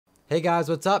Hey guys,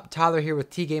 what's up? Tyler here with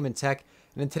T-Game and Tech,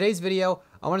 and in today's video,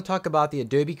 I want to talk about the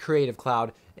Adobe Creative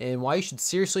Cloud and why you should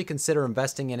seriously consider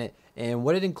investing in it and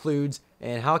what it includes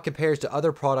and how it compares to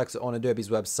other products on Adobe's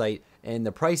website and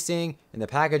the pricing and the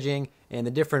packaging and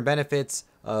the different benefits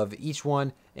of each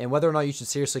one and whether or not you should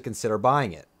seriously consider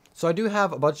buying it. So I do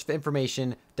have a bunch of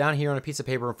information down here on a piece of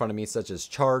paper in front of me, such as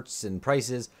charts and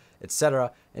prices,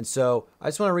 etc. And so I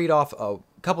just want to read off a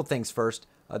couple things first.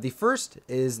 The first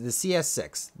is the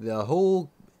CS6, the whole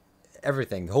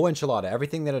enchilada,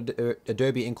 everything that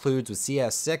Adobe includes with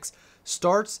CS6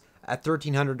 starts at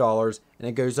 $1,300 and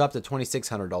it goes up to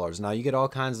 $2,600. Now you get all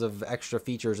kinds of extra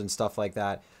features and stuff like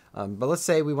that. But let's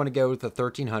say we want to go with the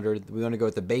 $1,300. We want to go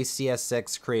with the base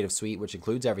CS6 Creative Suite, which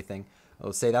includes everything.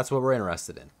 Let's say that's what we're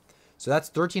interested in. So that's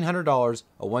 $1,300,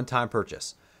 a one-time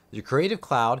purchase. The Creative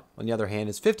Cloud, on the other hand,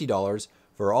 is $50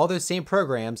 for all those same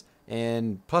programs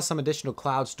and plus some additional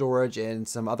cloud storage and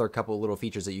some other couple little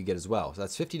features that you get as well. So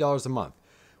that's $50 a month,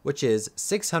 which is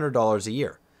 $600 a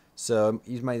year. So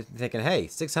you might be thinking, hey,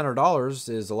 $600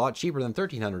 is a lot cheaper than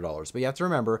 $1,300. But you have to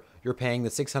remember, you're paying the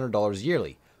 $600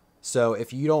 yearly. So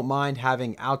if you don't mind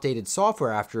having outdated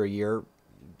software after a year,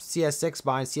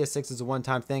 buying CS6 is a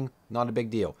one-time thing, not a big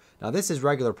deal. Now this is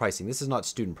regular pricing. This is not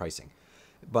student pricing.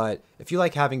 But if you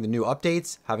like having the new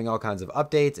updates, having all kinds of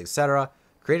updates, etc.,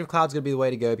 Creative Cloud's going to be the way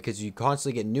to go because you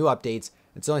constantly get new updates.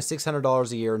 It's only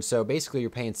 $600 a year, and so basically you're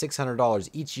paying $600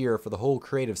 each year for the whole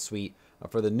Creative Suite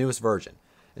for the newest version.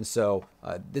 And so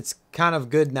it's kind of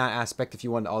good in that aspect if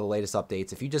you want all the latest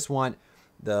updates. If you just want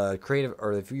the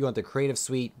Creative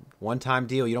Suite one-time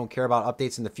deal, you don't care about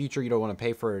updates in the future, you don't want to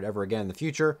pay for it ever again in the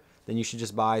future, then you should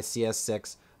just buy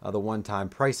CS6, the one-time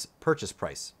purchase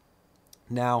price.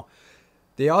 Now,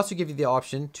 they also give you the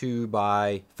option to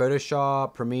buy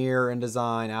Photoshop, Premiere,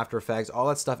 InDesign, After Effects, all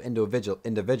that stuff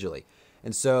individually.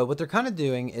 And so what they're kind of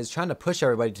doing is trying to push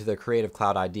everybody to the Creative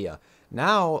Cloud idea.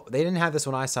 Now, they didn't have this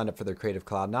when I signed up for their Creative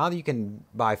Cloud. Now you can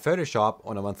buy Photoshop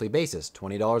on a monthly basis,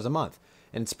 $20 a month.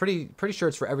 And it's pretty sure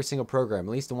it's for every single program.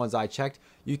 At least the ones I checked,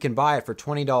 you can buy it for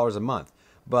 $20 a month.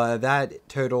 But that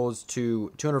totals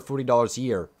to $240 a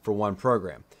year for one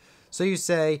program. So you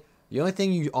say, the only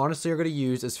thing you honestly are going to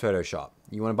use is Photoshop.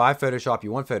 You want to buy Photoshop,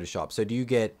 you want Photoshop. So do you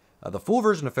get the full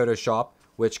version of Photoshop,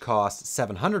 which costs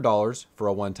 $700 for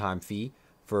a one-time fee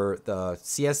for the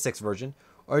CS6 version,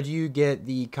 or do you get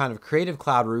the kind of Creative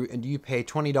Cloud route and do you pay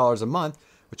 $20 a month,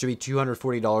 which would be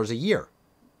 $240 a year?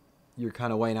 You're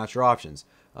kind of weighing out your options.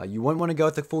 You wouldn't want to go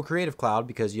with the full Creative Cloud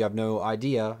because you have no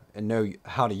idea and know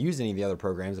how to use any of the other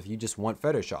programs if you just want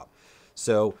Photoshop.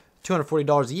 So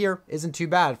 $240 a year isn't too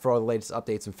bad for all the latest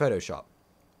updates in Photoshop.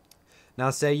 Now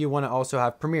say you want to also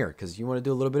have Premiere because you want to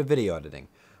do a little bit of video editing.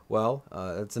 Well,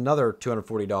 it's another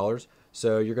 $240,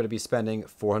 so you're going to be spending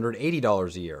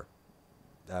 $480 a year.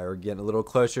 Or getting a little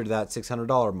closer to that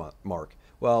 $600 mark.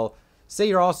 Well, say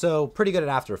you're also pretty good at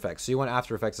After Effects, so you want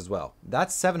After Effects as well.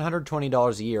 That's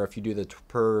 $720 a year if you do the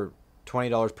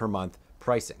 $20 per month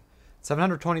pricing.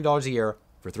 $720 a year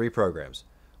for 3 programs.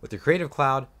 With the Creative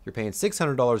Cloud, you're paying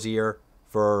 $600 a year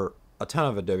for a ton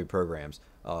of Adobe programs.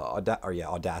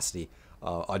 Audacity,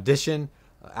 Audition,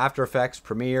 After Effects,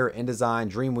 Premiere, InDesign,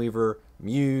 Dreamweaver,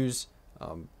 Muse,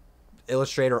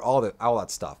 Illustrator, all that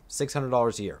stuff.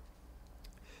 $600 a year.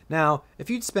 Now, if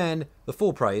you'd spend the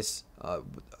full price,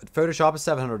 Photoshop is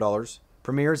 $700,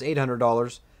 Premiere is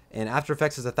 $800, and After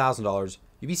Effects is $1,000,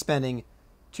 you'd be spending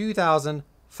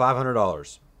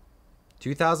 $2,500.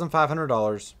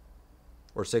 $2,500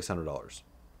 or $600.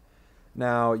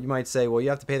 Now, you might say, well, you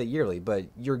have to pay that yearly, but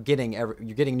you're getting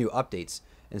new updates.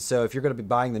 And so if you're going to be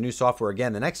buying the new software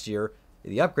again the next year,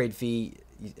 the upgrade fee,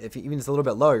 if even it's a little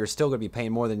bit lower, you're still going to be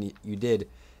paying more than you did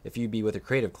if you'd be with a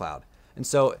Creative Cloud. And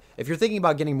so if you're thinking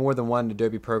about getting more than one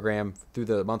Adobe program through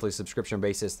the monthly subscription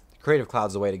basis, Creative Cloud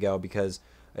is the way to go because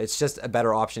it's just a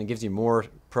better option. It gives you more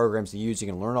programs to use. You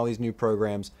can learn all these new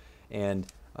programs, and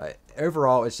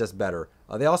overall, it's just better.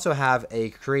 They also have a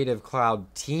Creative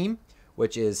Cloud team,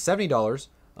 which is $70,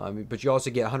 but you also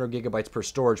get 100 gigabytes per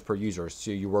storage per user.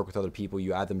 So you work with other people,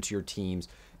 you add them to your teams,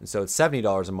 and so it's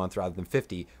 $70 a month rather than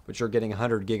 $50, but you're getting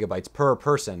 100 gigabytes per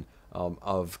person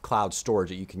of cloud storage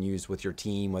that you can use with your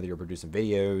team, whether you're producing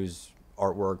videos,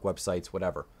 artwork, websites,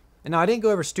 whatever. And now I didn't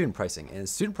go over student pricing, and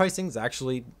student pricing is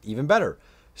actually even better.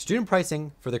 Student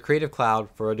pricing for the Creative Cloud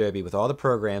for Adobe with all the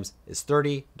programs is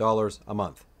 $30 a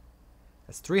month.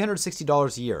 That's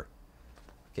 $360 a year.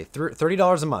 Okay,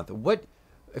 $30 a month. What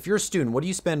if you're a student? What do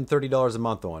you spend $30 a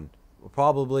month on? Well,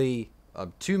 probably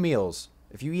 2 meals.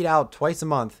 If you eat out twice a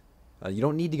month, you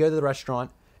don't need to go to the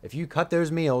restaurant. If you cut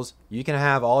those meals, you can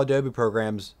have all Adobe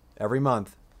programs every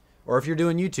month. Or if you're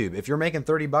doing YouTube, if you're making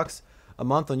 $30 a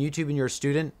month on YouTube and you're a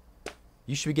student,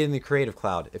 you should be getting the Creative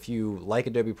Cloud if you like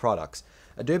Adobe products.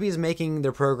 Adobe is making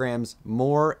their programs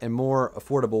more and more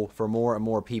affordable for more and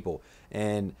more people.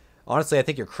 And honestly, I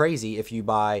think you're crazy if you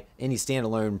buy any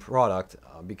standalone product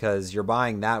because you're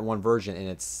buying that one version and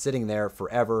it's sitting there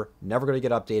forever, never going to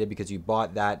get updated because you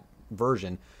bought that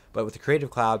version. But with the Creative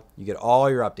Cloud, you get all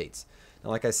your updates.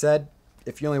 And like I said,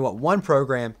 if you only want one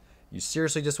program, you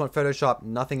seriously just want Photoshop,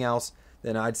 nothing else,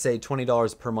 then I'd say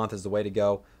 $20 per month is the way to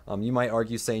go. You might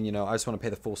argue saying, you know, I just want to pay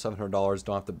the full $700,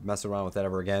 don't have to mess around with that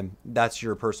ever again. That's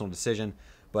your personal decision.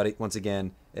 But once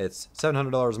again, it's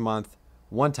 $700 a month,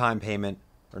 one-time payment,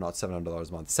 or not $700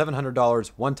 a month,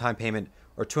 $700 one-time payment,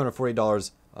 or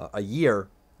 $240 a year,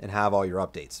 and have all your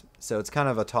updates. So it's kind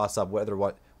of a toss-up whether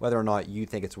or not you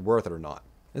think it's worth it or not.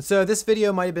 And so this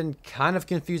video might have been kind of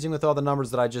confusing with all the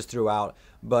numbers that I just threw out,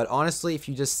 but honestly, if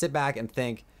you just sit back and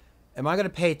think, am I going to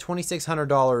pay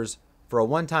 $2,600 for a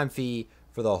one-time fee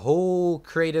for the whole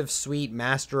Creative Suite,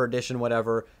 Master Edition,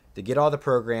 whatever, to get all the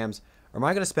programs, or am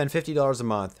I going to spend $50 a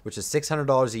month, which is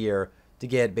 $600 a year, to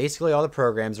get basically all the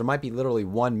programs? There might be literally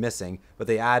one missing, but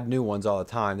they add new ones all the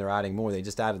time. They're adding more. They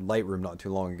just added Lightroom not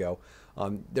too long ago.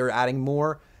 They're adding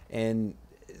more, and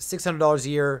 $600 a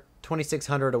year,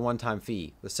 $2,600 a one-time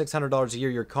fee. With $600 a year,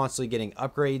 you're constantly getting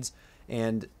upgrades,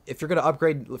 and if you're going to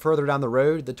upgrade further down the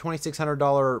road, the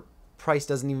 $2,600 price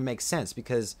doesn't even make sense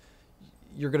because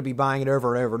you're going to be buying it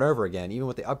over and over and over again, even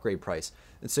with the upgrade price.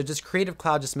 And so just Creative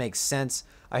Cloud just makes sense.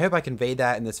 I hope I conveyed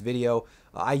that in this video.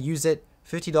 I use it,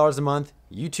 $50 a month.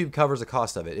 YouTube covers the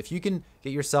cost of it. If you can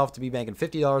get yourself to be making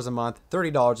 $50 a month,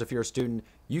 $30 if you're a student,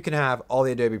 you can have all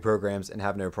the Adobe programs and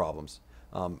have no problems.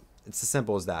 It's as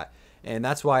simple as that. And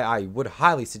that's why I would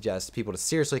highly suggest people to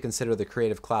seriously consider the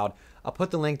Creative Cloud. I'll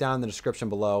put the link down in the description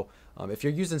below. If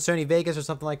you're using Sony Vegas or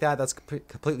something like that, that's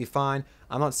completely fine.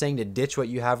 I'm not saying to ditch what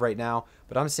you have right now,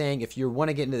 but I'm saying if you want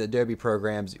to get into the Adobe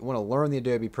programs, you want to learn the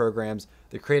Adobe programs,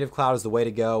 the Creative Cloud is the way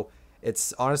to go.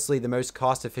 It's honestly the most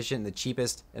cost efficient and the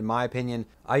cheapest, in my opinion.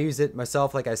 I use it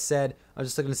myself, like I said. I'm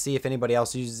just looking to see if anybody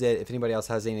else uses it, if anybody else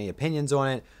has any opinions on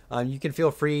it. You can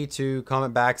feel free to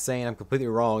comment back saying I'm completely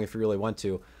wrong if you really want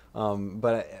to.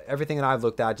 But everything that I've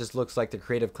looked at just looks like the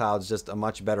Creative Cloud is just a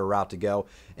much better route to go.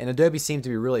 And Adobe seems to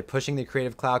be really pushing the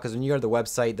Creative Cloud because when you go to the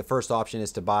website, the first option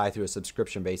is to buy through a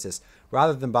subscription basis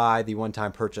rather than buy the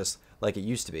one-time purchase like it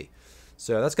used to be.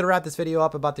 So that's going to wrap this video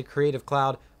up about the Creative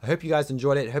Cloud. I hope you guys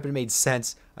enjoyed it. I hope it made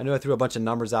sense. I know I threw a bunch of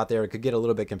numbers out there. It could get a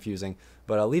little bit confusing.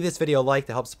 But leave this video a like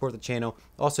to help support the channel.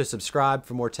 Also subscribe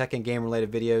for more tech and game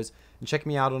related videos. And check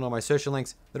me out on all my social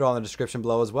links. They're all in the description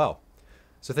below as well.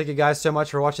 So thank you guys so much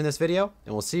for watching this video.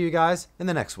 And we'll see you guys in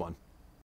the next one.